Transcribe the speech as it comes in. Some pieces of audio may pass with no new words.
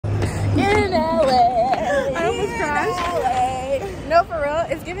In LA. I almost crashed. No, for real.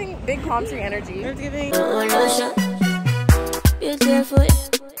 It's giving big palm tree energy. It's giving. Beautiful.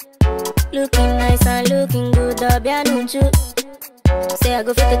 Looking nice and looking good. Say I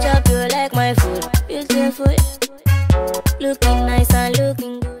go fit to chop you like my food. Beautiful. Looking nice and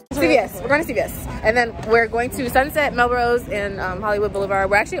looking good. CVS. We're going to CVS. And then we're going to Sunset, Melrose, and Hollywood Boulevard.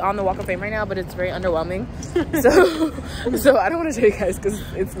 We're actually on the Walk of Fame right now, but it's very underwhelming. So I don't want to show you guys because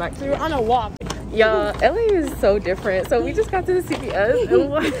it's not cute. We're on a walk. Y'all, LA is so different. So we just got to the CVS and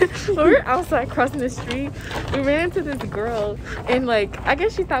when we were outside crossing the street, we ran into this girl and like, I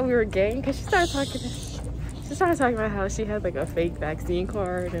guess she thought we were gay because she started talking about how she had like a fake vaccine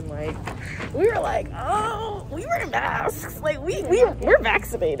card and like, we were like, oh, we wear masks. Like we're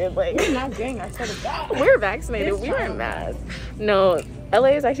vaccinated. Like We're not gang, I said it back. we're vaccinated. We wear masks. No,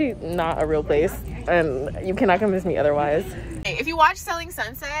 LA is actually not a real place and you cannot convince me otherwise. If you watch Selling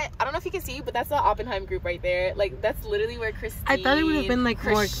Sunset, I don't know if you can see, but that's the Oppenheim group right there. Like that's literally where Christine, I thought it would have been like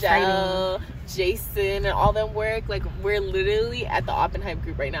more exciting. Jason and all them work. Like we're literally at the Oppenheim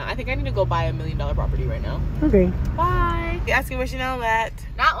group right now. I think I need to go buy $1 million property right now. Okay. Bye. Ask me what you know, Matt.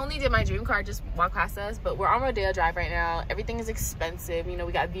 Not only did my dream car just walk past us, but we're on Rodeo Drive right now. Everything is expensive. You know,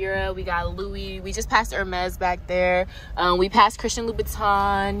 we got Vera, we got Louis. We just passed Hermes back there. We passed Christian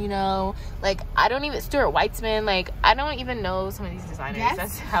Louboutin. You know, like I don't even Stuart Weitzman. Like I don't even know some of these designers. Yes.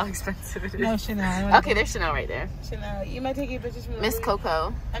 That's how expensive it is. No, Chanel. Okay, there's Chanel right there. Chanel. You might take your pictures from Miss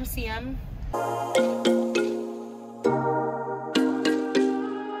Coco. MCM.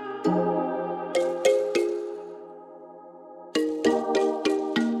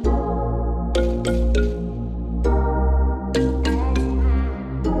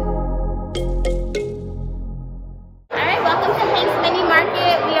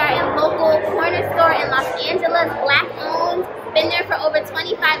 Black owned, been there for over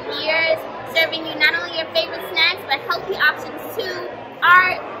 25 years, serving you not only your favorite snacks but healthy options too,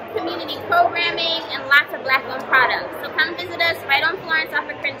 art, community programming, and lots of black owned products. So come visit us right on Florence off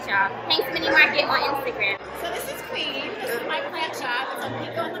of Crenshaw. Hanks Mini Market on Instagram. So this is Queen. This is my plant shop. It's on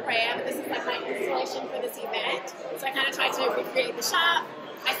Pico and La Brea. This is like my installation for this event. So I kind of tried to recreate the shop.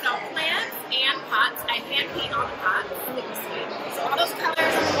 I sell plants and pots. I hand paint all the pots. You can see. So all those colors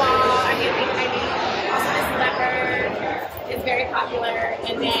on the wall, I hand paint my name. Also this leopard is very popular.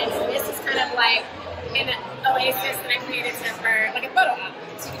 And then so this is kind of like an oasis that I created for like a photo op.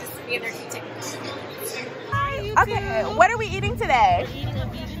 So you can just be in there keep taking pictures. Okay, what are we eating today? We're eating a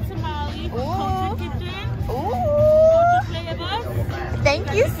vegan tamale from Ooh. Culture Kitchen. Ooh. Culture flavors.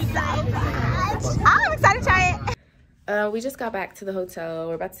 Thank you so much. I'm excited to try it. We just got back to the hotel.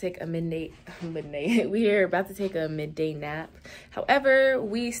 We're about to take a we're about to take a midday nap. However,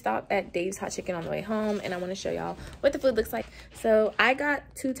 we stopped at Dave's Hot Chicken on the way home, and I want to show y'all what the food looks like. So I got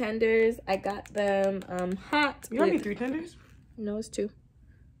 2 tenders. I got them hot. You got me 3 tenders? No, it's 2.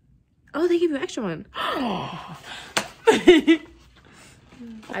 Oh, they gave you an extra one.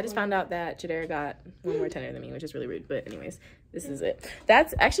 I just found out that Chidera got 1 more tender than me, which is really rude. But anyways, this is it.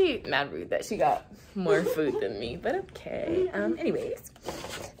 That's actually mad rude that she got more food than me, but okay. Anyways,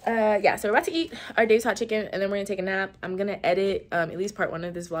 yeah, so we're about to eat our Dave's Hot Chicken, and then we're gonna take a nap. I'm gonna edit at least part 1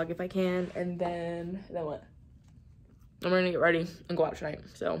 of this vlog if I can, and then what? I'm gonna get ready and go out tonight.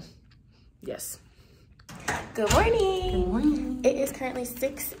 So, yes. Good morning. Good morning. It is currently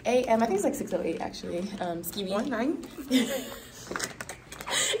 6 a.m. I think it's like 6:08 actually. Skivy. 9.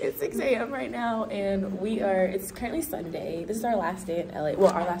 It's 6 a.m. right now, and it's currently Sunday. This is our last day in LA.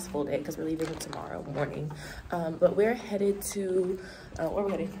 Well, our last full day because we're leaving tomorrow morning. But we're headed to, where are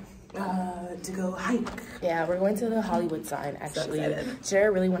we heading? To go hike. Yeah, we're going to the Hollywood sign actually.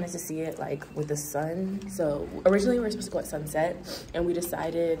 Chidera really wanted to see it like with the sun. So originally we were supposed to go at sunset, and we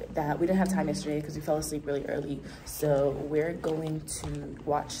decided that we didn't have time yesterday because we fell asleep really early. So we're going to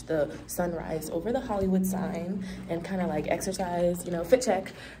watch the sunrise over the Hollywood sign and kind of like exercise, you know, fit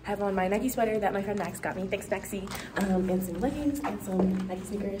check. Have on my Nike sweater that my friend Max got me. Thanks, Maxie. And some leggings and some Nike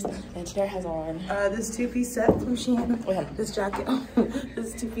sneakers. And Chidera has on This 2-piece set from Shein. Oh, yeah. This jacket.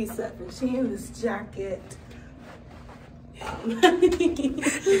 This 2-piece set from Shein. This jacket. So,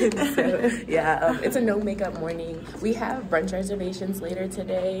 yeah, it's a no makeup morning. We have brunch reservations later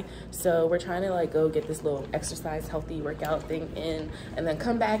today, so we're trying to like go get this little exercise healthy workout thing in and then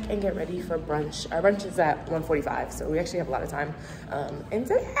come back and get ready for brunch. Our brunch is at 1:45, so we actually have a lot of time. And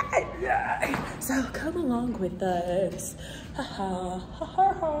so yeah, so come along with us. Ha ha ha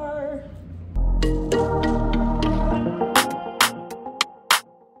ha ha.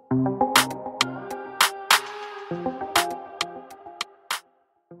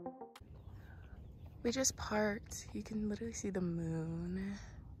 We just parked. You can literally see the moon.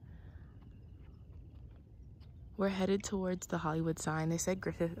 We're headed towards the Hollywood sign. They said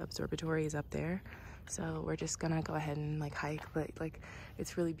Griffith Observatory is up there. So we're just gonna go ahead and like hike, but like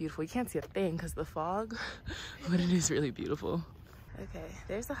it's really beautiful. You can't see a thing because the fog, but it is really beautiful. Okay,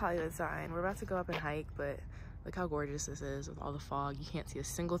 there's the Hollywood sign. We're about to go up and hike, but look how gorgeous this is with all the fog. You can't see a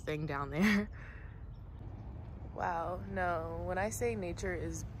single thing down there. Wow, no, when I say nature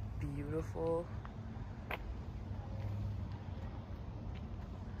is beautiful,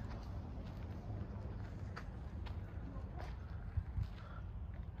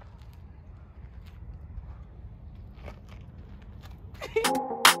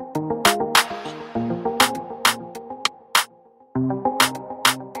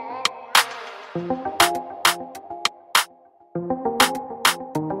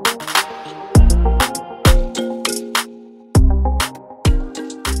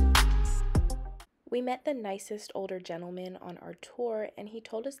 we met the nicest older gentleman on our tour, and he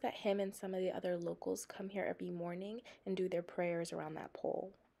told us that him and some of the other locals come here every morning and do their prayers around that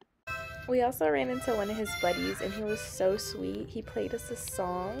pole. We also ran into one of his buddies, and he was so sweet. He played us a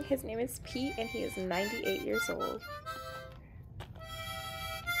song. His name is Pete, and he is 98 years old.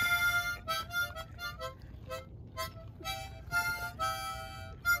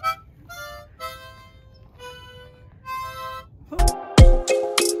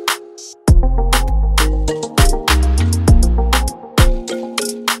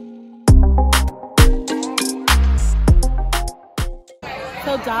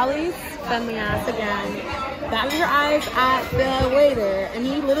 So Dolly's spending ass again. Batted her eyes at the waiter, and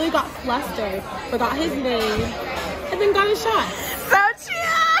he literally got flustered, forgot his name, and then got a shot. So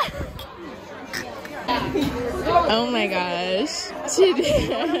cute! Oh my gosh.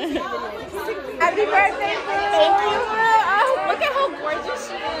 Chidera. Happy birthday, Boo! Thank you, Boo! Oh, look at how gorgeous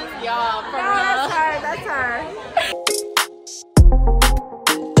she is, y'all. No, that's her. That's her.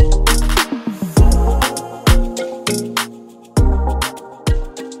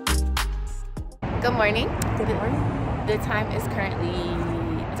 Good morning. Good morning. The time is currently,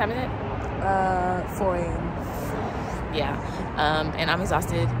 what time is it? 4 a.m. Yeah, and I'm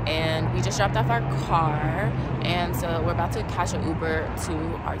exhausted, and we just dropped off our car, and so we're about to catch an Uber to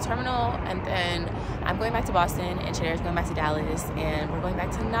our terminal, and then I'm going back to Boston, and Chidera's going back to Dallas, and we're going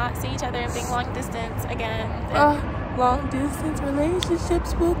back to not see each other and being long distance again. Long distance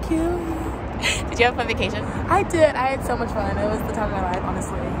relationships will kill you. Did you have a fun vacation? I did. I had so much fun. It was the time of my life,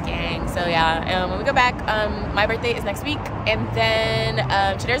 honestly. Gang. So yeah, when we go back, my birthday is next week, and then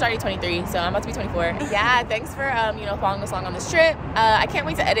Chidera's already 23, so I'm about to be 24. Yeah, thanks for following us along on this trip. I can't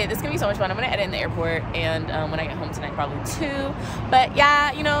wait to edit. This is gonna be so much fun. I'm gonna edit in the airport, and when I get home tonight, probably too. But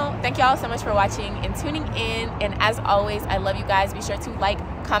yeah, thank y'all so much for watching and tuning in. And as always, I love you guys. Be sure to like,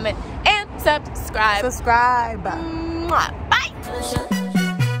 comment, and subscribe. Mwah. Bye.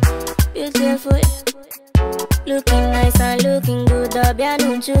 Beautiful, looking nice and looking good, say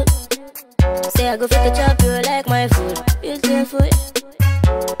I go fit to chop you like my food. Beautiful,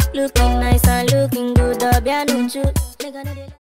 looking nice and looking good,